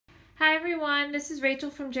Hi everyone, this is Rachel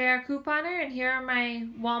from JR Couponer, and here are my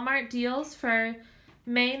Walmart deals for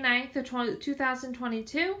May 9th of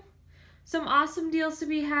 2022. Some awesome deals to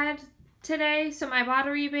be had today, some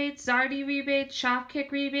Ibotta rebates, Zarty rebates,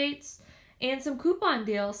 Shopkick rebates, and some coupon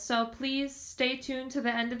deals, so please stay tuned to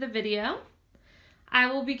the end of the video. I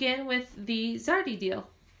will begin with the Zarty deal.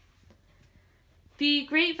 The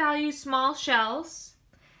Great Value Small Shells,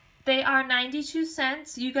 they are 92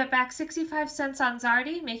 cents. You get back 65 cents on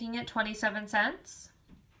Zarty, making it 27 cents.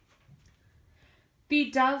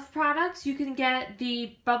 The Dove products, you can get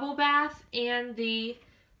the bubble bath and the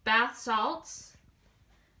bath salts.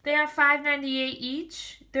 They are $5.98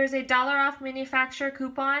 each. There's a $1 off manufacturer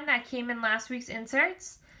coupon that came in last week's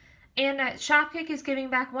inserts. And Shopkick is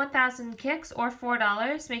giving back 1,000 kicks or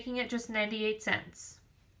 $4, making it just 98 cents.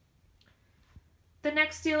 The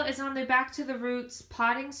next deal is on the Back to the Roots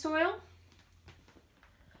potting soil.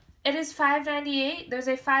 It is $5.98. There's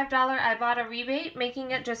a $5 Ibotta rebate,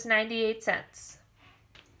 making it just 98 cents.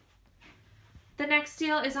 The next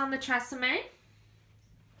deal is on the Tresemme.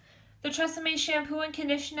 The Tresemme shampoo and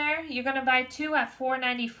conditioner, you're going to buy two at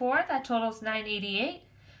 $4.94. That totals $9.88.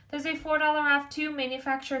 There's a $4 off 2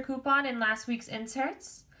 manufacturer coupon in last week's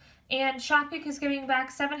inserts. And Shopkick is giving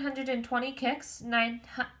back 720 kicks,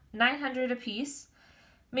 900 apiece,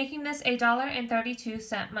 making this a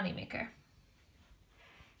 $1.32 moneymaker.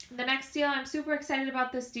 The next deal, I'm super excited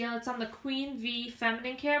about this deal. It's on the Queen V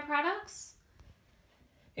feminine care products.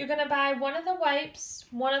 You're going to buy one of the wipes,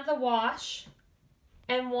 one of the wash,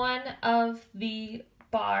 and one of the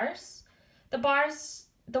bars. The wipes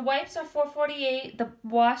are $4.48, the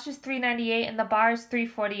wash is $3.98, and the bar is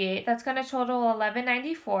 $3.48. That's going to total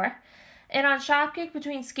 $11.94. And on Shopkick,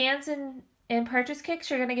 between scans and purchase kicks,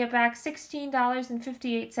 you're going to get back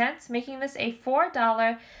 $16.58, making this a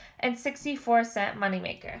 $4.64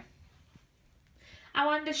 moneymaker. I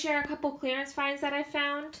wanted to share a couple clearance finds that I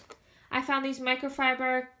found. I found these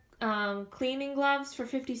microfiber cleaning gloves for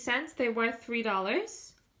 50 cents. They were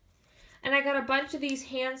 $3. And I got a bunch of these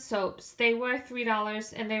hand soaps. They were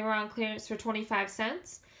 $3 and they were on clearance for 25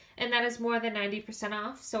 cents. And that is more than 90%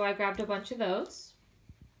 off, so I grabbed a bunch of those.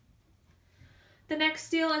 The next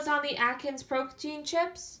deal is on the Atkins protein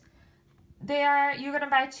chips. You're going to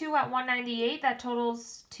buy two at $1.98. That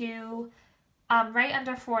totals to right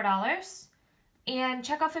under $4. And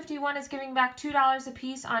Checkout 51 is giving back $2 a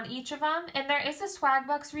piece on each of them. And there is a Swag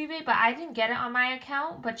Bucks rebate, but I didn't get it on my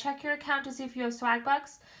account. But check your account to see if you have Swag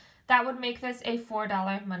Bucks. That would make this a $4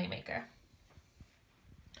 moneymaker.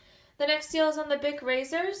 The next deal is on the Bic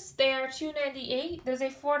razors. They are $2.98. There's a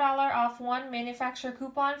 $4 off 1 manufacturer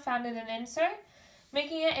coupon found in an insert,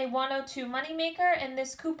 making it a $1.02 moneymaker, and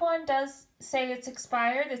this coupon does say it's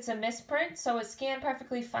expired. It's a misprint, so it scanned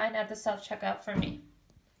perfectly fine at the self-checkout for me.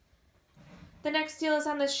 The next deal is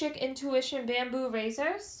on the Schick Intuition bamboo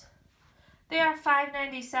razors. They are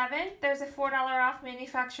 $5.97. There's a $4 off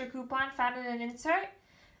manufacturer coupon found in an insert,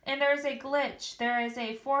 and there is a glitch. There is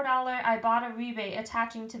a $4 Ibotta rebate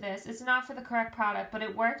attaching to this. It's not for the correct product, but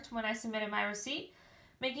it worked when I submitted my receipt,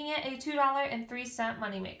 making it a $2.03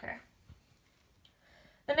 moneymaker.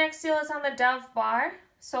 The next deal is on the Dove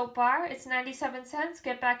soap bar. It's 97 cents.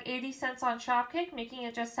 Get back 80 cents on Shopkick, making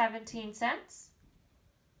it just 17 cents.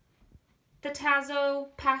 The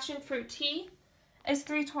Tazo Passion Fruit Tea is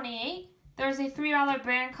 $3.28. There's a $3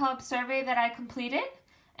 brand club survey that I completed,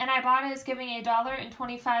 and Ibotta is giving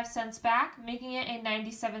 $1.25 back, making it a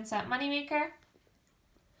 97-cent moneymaker.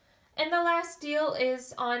 And the last deal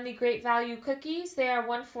is on the Great Value cookies. They are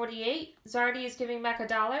 $1.48. Zarty is giving back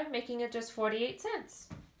 $1, making it just 48 cents.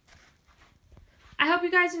 I hope you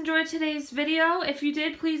guys enjoyed today's video. If you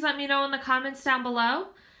did, please let me know in the comments down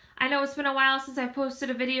below. I know it's been a while since I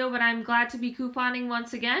posted a video, but I'm glad to be couponing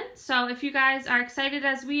once again. So if you guys are excited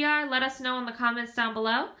as we are, let us know in the comments down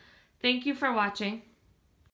below. Thank you for watching.